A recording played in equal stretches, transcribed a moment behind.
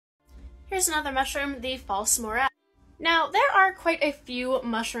Here's another mushroom, the false morel. Now, there are quite a few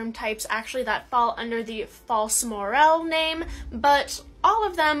mushroom types actually that fall under the false morel name, but all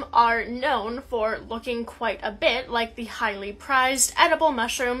of them are known for looking quite a bit like the highly prized edible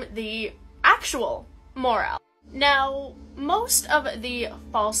mushroom, the actual morel. Now, most of the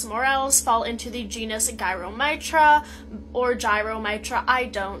false morels fall into the genus Gyromitra, or Gyromitra, I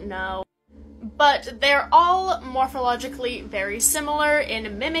don't know. But they're all morphologically very similar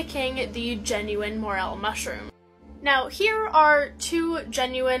in mimicking the genuine morel mushroom. Now, here are two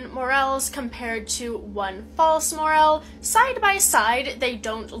genuine morels compared to one false morel. Side by side, they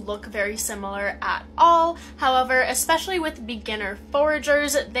don't look very similar at all. However, especially with beginner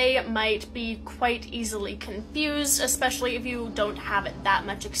foragers, they might be quite easily confused, especially if you don't have that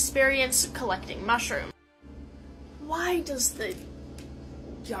much experience collecting mushrooms. Why does the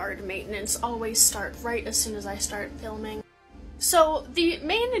yard maintenance always start right as soon as I start filming? So, the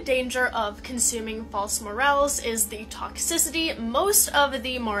main danger of consuming false morels is the toxicity. Most of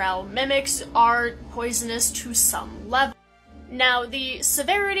the morel mimics are poisonous to some level. Now, the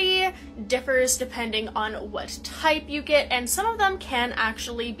severity differs depending on what type you get, and some of them can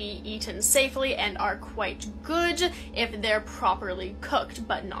actually be eaten safely and are quite good if they're properly cooked,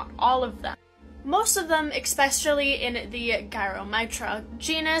 but not all of them. Most of them, especially in the Gyromitra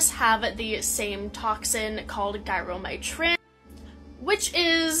genus, have the same toxin called gyromitrin, which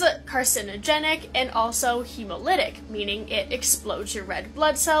is carcinogenic and also hemolytic, meaning it explodes your red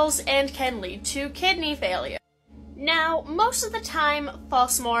blood cells and can lead to kidney failure. Now, most of the time,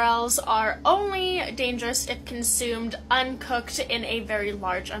 false morels are only dangerous if consumed uncooked in a very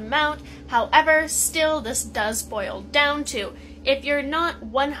large amount. However, still this does boil down to, if you're not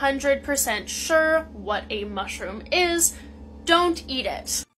 100% sure what a mushroom is, don't eat it.